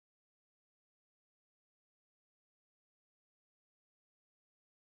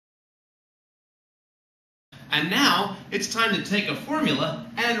And now it's time to take a formula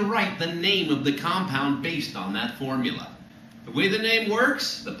and write the name of the compound based on that formula. The way the name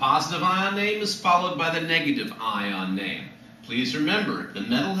works, the positive ion name is followed by the negative ion name. Please remember, if the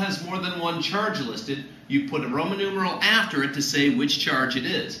metal has more than one charge listed, you put a Roman numeral after it to say which charge it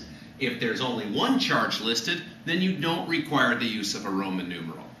is. If there's only one charge listed, then you don't require the use of a Roman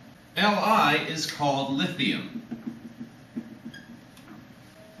numeral. Li is called lithium.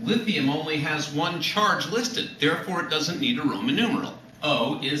 Lithium only has one charge listed, therefore it doesn't need a Roman numeral.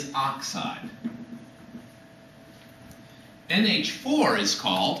 O is oxide. NH4 is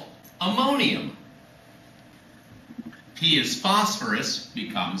called ammonium. P is phosphorus,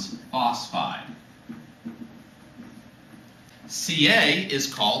 becomes phosphide. Ca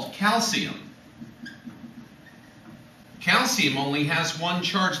is called calcium. Calcium only has one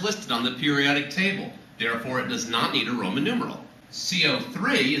charge listed on the periodic table, therefore it does not need a Roman numeral.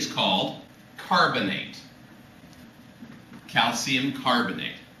 CO3 is called carbonate. Calcium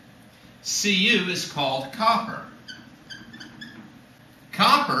carbonate. Cu is called copper.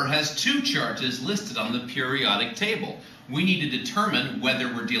 Copper has two charges listed on the periodic table. We need to determine whether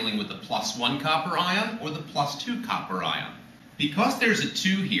we're dealing with the +1 copper ion or the +2 copper ion. Because there's a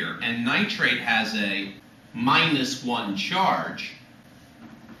 2 here and nitrate has a -1 charge,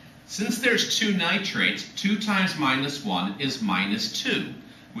 since there's 2 nitrates, 2 times -1 is -2,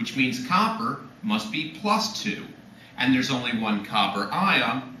 which means copper must be +2. And there's only one copper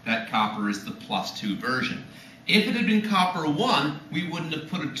ion, that copper is the +2 version. If it had been copper 1, we wouldn't have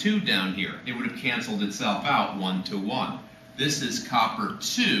put a 2 down here. It would have canceled itself out 1 to 1. This is copper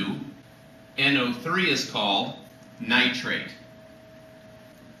 2. NO3 is called nitrate.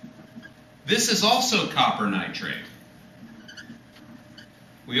 This is also copper nitrate.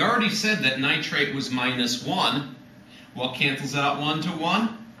 We already said that nitrate was -1. What cancels out 1 to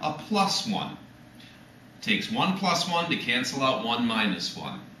 1? A +1. Takes 1 + 1 to cancel out 1 -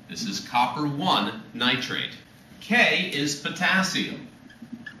 1. This is copper 1 nitrate. K is potassium.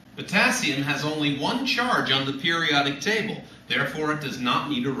 Potassium has only one charge on the periodic table, therefore it does not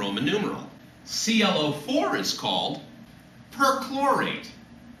need a Roman numeral. ClO4 is called perchlorate.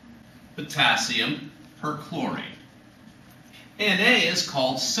 Potassium perchlorate. Na is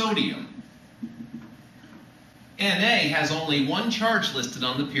called sodium. Na has only one charge listed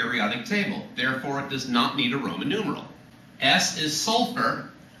on the periodic table, therefore it does not need a Roman numeral. S is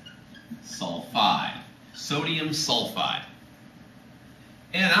sulfur, sulfide. Sodium sulfide.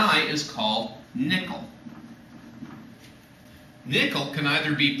 Ni is called nickel. Nickel can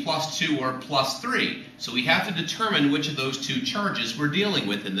either be +2 or +3, so we have to determine which of those two charges we're dealing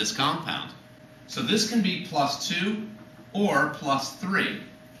with in this compound. So this can be +2 or +3.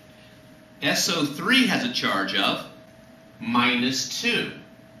 SO3 has a charge of -2.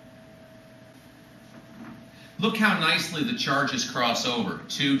 Look how nicely the charges cross over.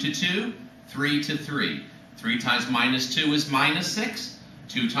 2 to 2, 3 to 3. 3 times -2 is -6.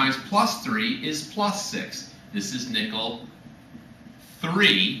 2 times +3 is +6. This is nickel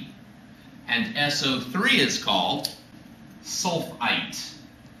 3. And SO3 is called sulfite.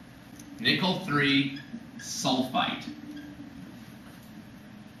 Nickel 3 sulfite.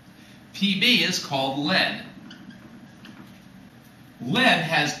 Pb is called lead. Lead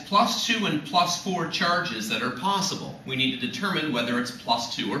has +2 and +4 charges that are possible. We need to determine whether it's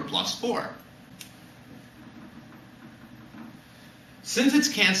 +2 or +4. Since it's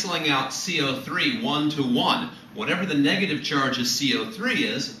canceling out CO3 1 to 1, whatever the negative charge of CO3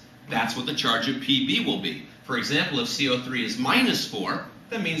 is, that's what the charge of Pb will be. For example, if CO3 is -4,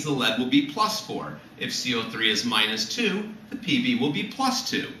 that means the lead will be +4. If CO3 is -2, the Pb will be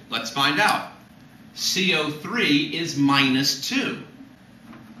 +2. Let's find out. CO3 is -2.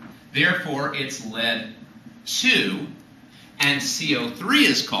 Therefore, it's lead 2, and CO3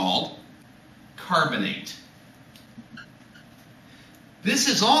 is called carbonate. This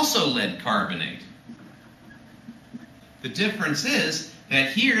is also lead carbonate. The difference is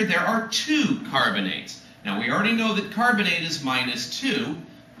that here there are 2 carbonates. Now we already know that carbonate is -2.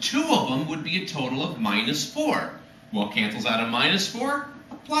 2 of them would be a total of -4. What cancels out a -4?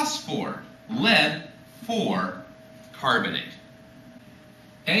 A +4. Lead 4 carbonate.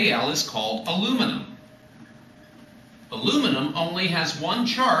 Al is called aluminum. Aluminum only has one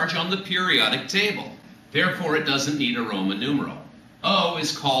charge on the periodic table. Therefore it doesn't need a Roman numeral. O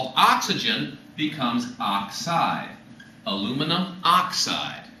is called oxygen, becomes oxide. Aluminum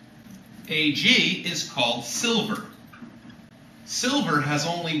oxide. Ag is called silver. Silver has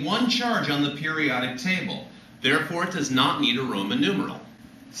only one charge on the periodic table. Therefore, it does not need a Roman numeral.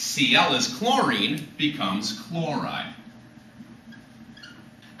 Cl is chlorine, becomes chloride.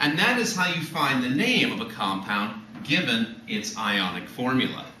 And that is how you find the name of a compound given its ionic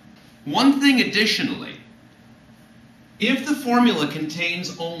formula. One thing additionally, if the formula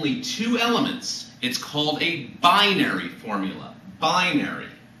contains only two elements, it's called a binary formula. Binary.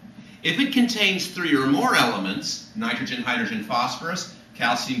 If it contains three or more elements, nitrogen, hydrogen, phosphorus,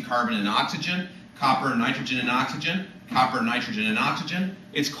 calcium, carbon, and oxygen, copper, nitrogen, and oxygen, copper, nitrogen, and oxygen,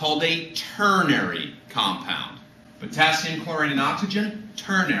 it's called a ternary compound. Potassium, chloride, and oxygen,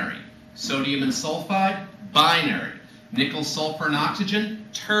 ternary. Sodium and sulfide, binary. Nickel, sulfur, and oxygen,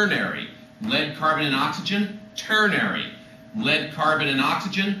 ternary. Lead, carbon, and oxygen, ternary. Lead, carbon, and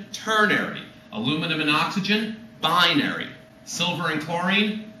oxygen, ternary. Aluminum and oxygen, binary. Silver and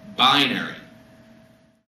chlorine, binary.